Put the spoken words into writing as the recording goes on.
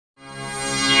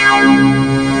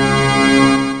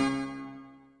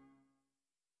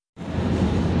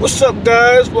What's up,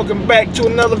 guys? Welcome back to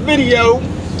another video.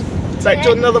 Back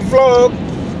to another vlog.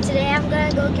 Today I'm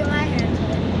gonna go get my hair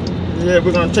cut. Yeah,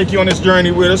 we're gonna take you on this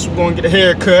journey with us. We're gonna get a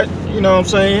haircut. You know what I'm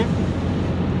saying?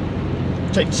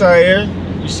 Take Zaire.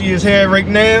 You see his hair right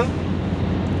now.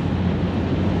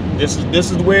 This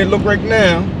is the way it look right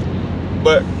now.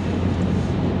 But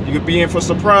you could be in for a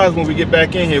surprise when we get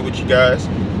back in here with you guys.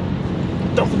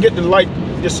 Don't forget to like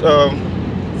this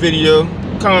video,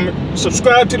 comment,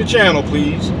 subscribe to the channel,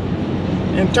 please,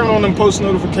 and turn on them post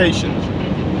notifications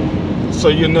so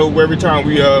you'll know every time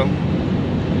we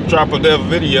drop a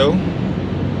video.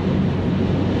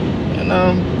 And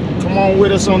come on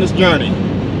with us on this journey.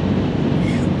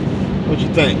 What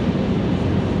you think?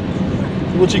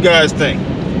 What you guys think?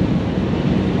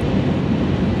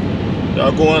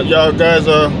 Y'all guys,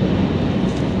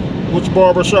 which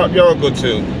barber shop y'all go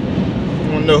to? I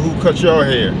wanna know who cuts your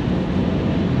hair.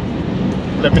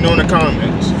 Let me know in the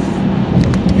comments.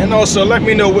 And also let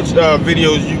me know which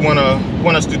videos you want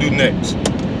us to do next.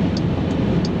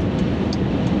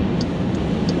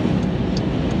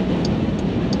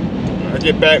 I'll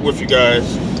get back with you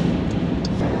guys.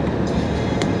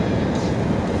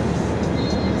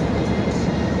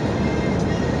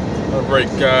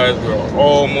 Alright guys, we're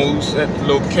almost at the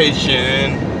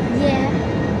location. Yeah.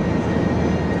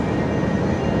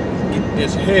 Get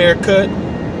this haircut.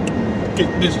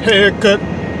 Get this haircut.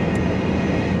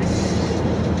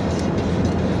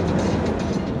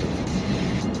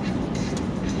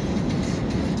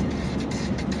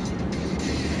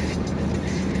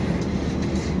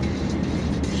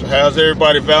 So how's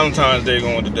everybody Valentine's Day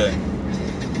going today?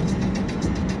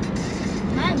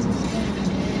 Mine's going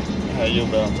good. How your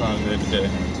Valentine's Day today?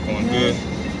 Going good?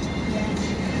 Yeah.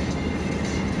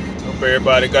 Hope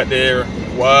everybody got their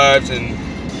wives and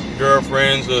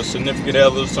girlfriends or significant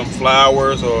others some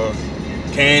flowers or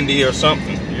candy or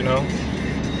something, you know.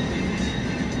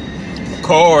 A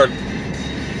card.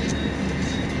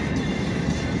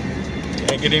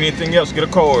 Can't get anything else, get a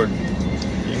card,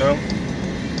 you know.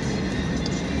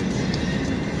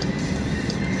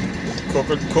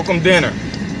 Cook them dinner.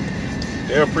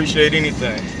 They'll appreciate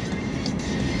anything.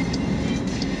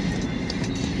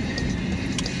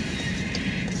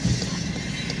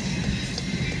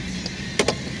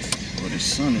 The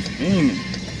sun is beaming,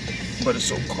 but it's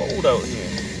so cold out here.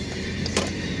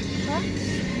 Huh? I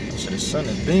said the sun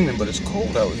is beaming, but it's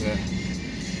cold out here.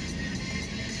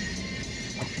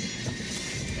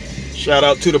 Shout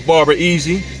out to the barber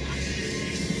Easy.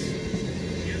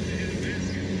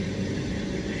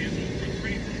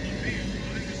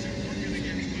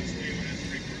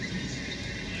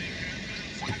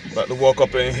 About to walk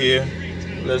up in here.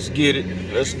 Let's get it.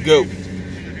 Let's go.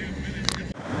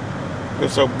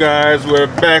 What's up, guys? We're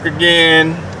back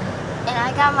again. And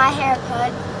I got my hair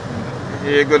cut.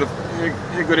 Here go the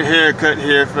haircut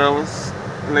here, fellas,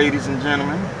 ladies and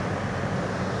gentlemen.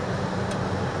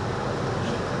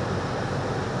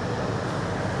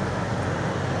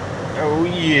 Oh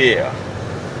yeah,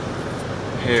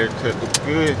 haircut looks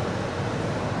good.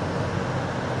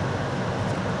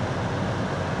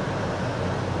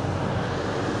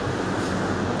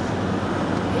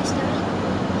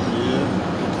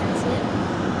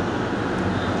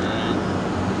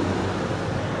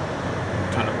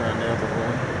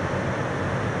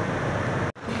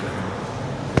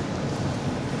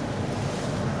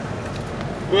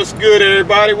 What's good,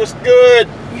 everybody? What's good?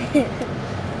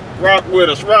 Rock with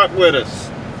us, rock with us.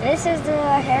 This is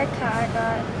the haircut I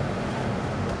got.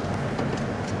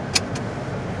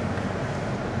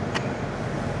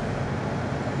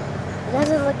 It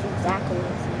doesn't look exactly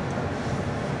the same.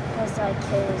 Because like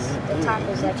the top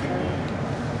is like curved.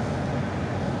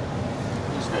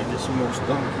 Just gotta get some more stuff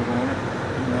put on it.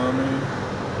 You know what I mean?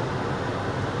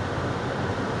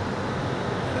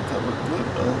 That look good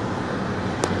though.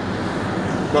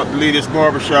 About to leave this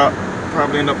barbershop.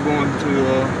 Probably end up going to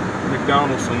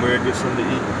McDonald's somewhere and get something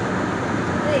to eat.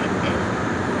 Wait,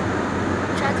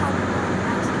 try calling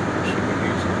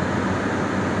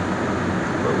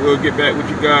But we'll get back with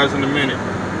you guys in a minute.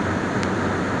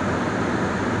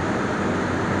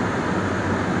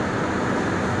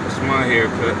 That's my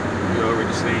haircut. You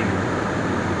already seen it.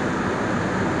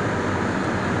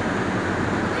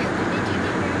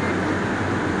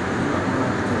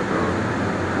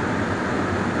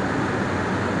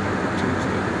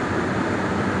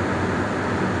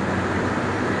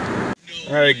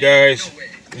 Alright guys,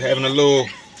 we're having a little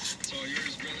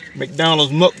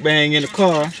McDonald's mukbang in the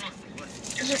car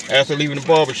after leaving the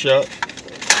barbershop. Oh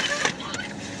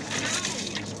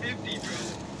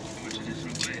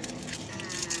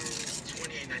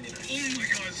my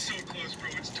god, so close, bro.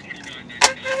 It's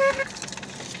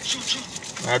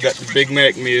 $29.99. I got the Big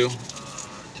Mac meal.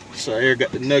 So here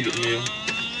got the nugget meal.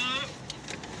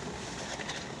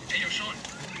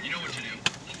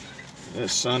 That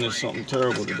sun is something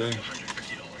terrible today.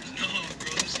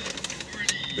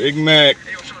 Big Mac.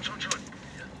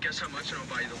 Guess how much and I'll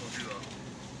buy you the whole duo?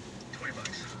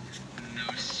 $20.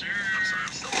 No, sir. I'm sorry,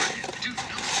 I'm still buying it. Dude,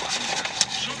 no.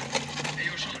 Sean. Hey,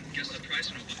 yo, Sean, guess the price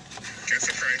and I'll buy it. Guess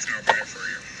the price and I'll buy it for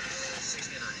you.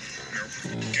 No.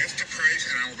 Guess the price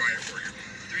and I'll buy it for you.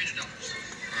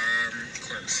 $300.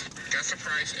 Clerks. Guess the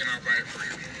price and I'll buy it for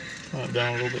you. Turn it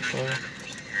down a little bit, sorry.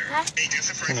 Huh? Hey, guess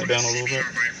the price Turn it down a little bit.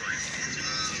 I'll buy it for you.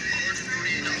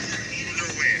 No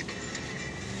way.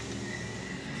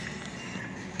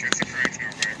 Guess the price and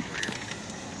I'll buy it for you.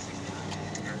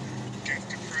 Guess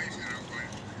the price and I'll buy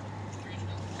it.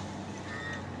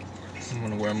 I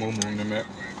wonder where Momo and them at.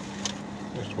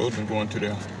 They're supposed to be going to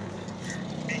the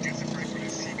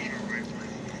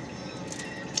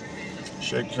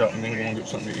Shake Shop and then we're going to get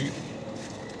something to eat.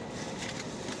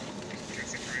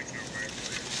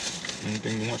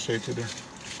 Anything you want to say to the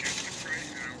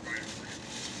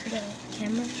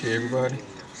camera? to everybody?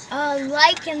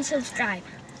 Like and subscribe.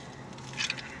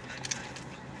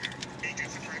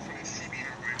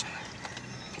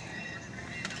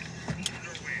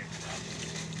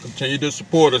 Continue to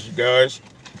support us, guys.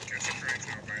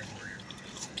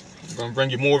 We're going to bring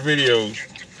you more videos.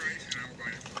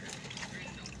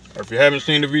 Or if you haven't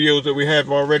seen the videos that we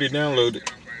have already downloaded,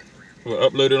 we'll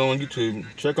upload it on YouTube.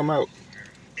 Check them out.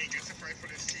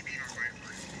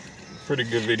 Pretty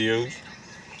good videos.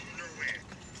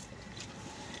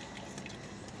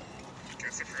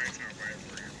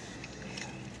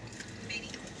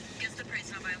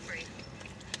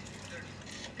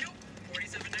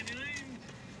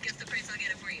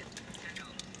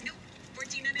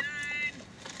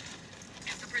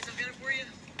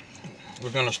 We're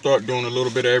gonna start doing a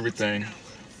little bit of everything.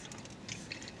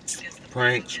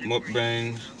 Pranks,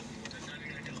 mukbangs,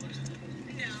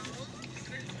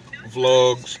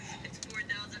 vlogs, a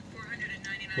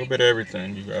little bit of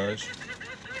everything, you guys.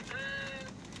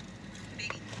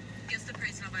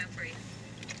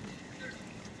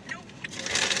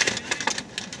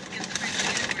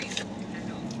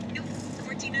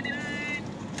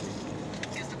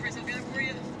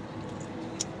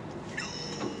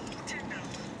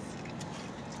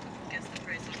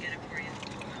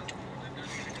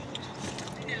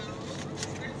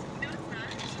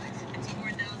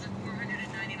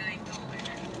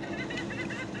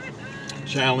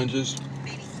 Challenges.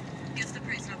 Guess the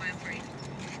price, I'll buy it for you.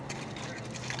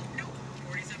 Nope,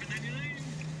 $47.99.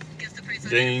 Guess the price,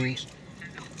 I'll get it for you. Games.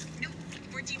 Nope,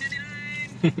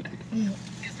 $14.99.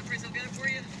 Guess the price, I'll get it for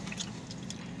you.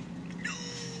 No,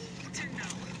 $10.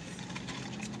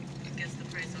 Guess the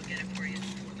price, I'll get it for you.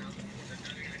 No, no,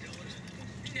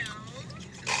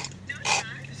 it's not.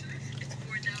 It's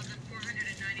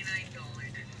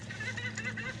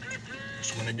 $4,499.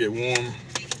 It's when it get warmer.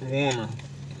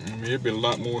 I mean, it'd be a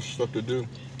lot more stuff to do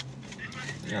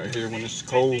out here when it's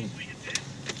cold.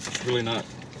 It's really not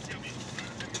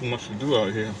too much to do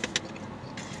out here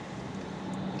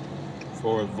as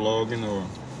far as vlogging or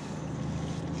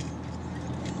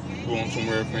going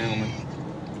somewhere filming.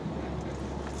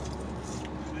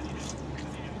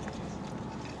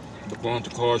 A bunch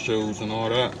of car shows and all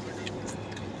that.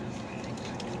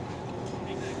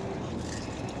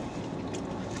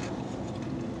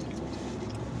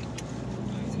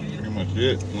 Much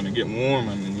it. When it get warm,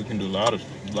 I mean, we can do a lot of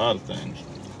things.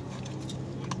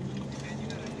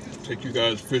 Take you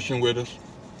guys fishing with us,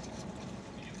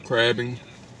 crabbing,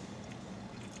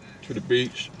 to the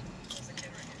beach.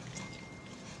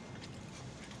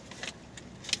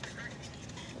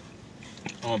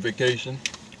 On vacation.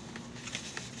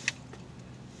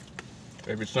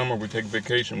 Every summer we take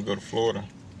vacation, we go to Florida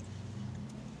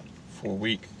for a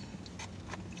week.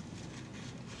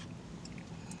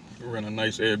 We're in a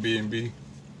nice Airbnb.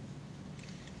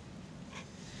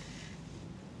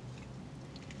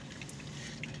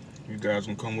 You guys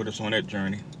can come with us on that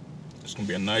journey. It's gonna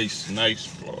be a nice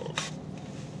vlog.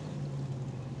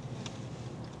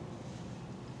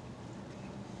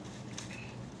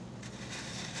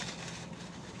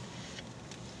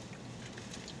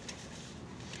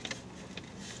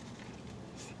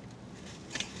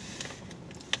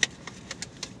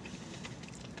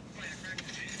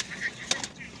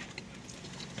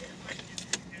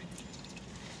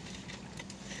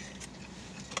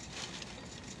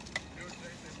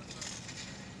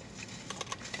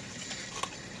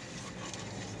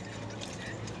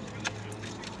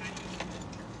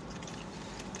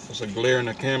 It's a glare in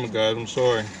the camera, guys. I'm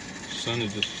sorry. The sun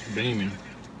is just beaming.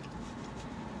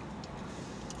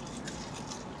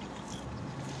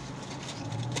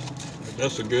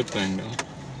 That's a good thing, though.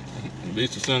 At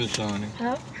least the sun is shining.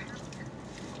 Huh?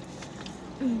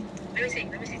 Let me see.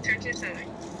 Turn to the side.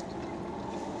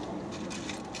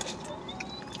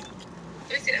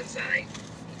 Let me see the other side.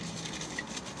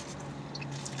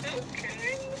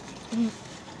 Okay.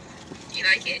 You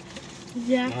like it?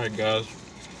 Yeah. All right, guys.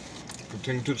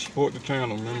 Continue to support the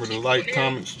channel. Remember to like,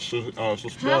 comment,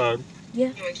 subscribe. Yeah.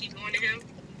 You want to keep going to go?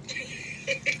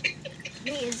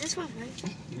 Wait, is this one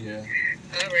right? Yeah.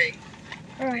 All right.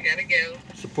 All I right. gotta go.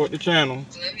 Support the channel.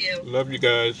 Love you. Love you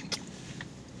guys.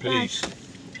 Peace. Bye.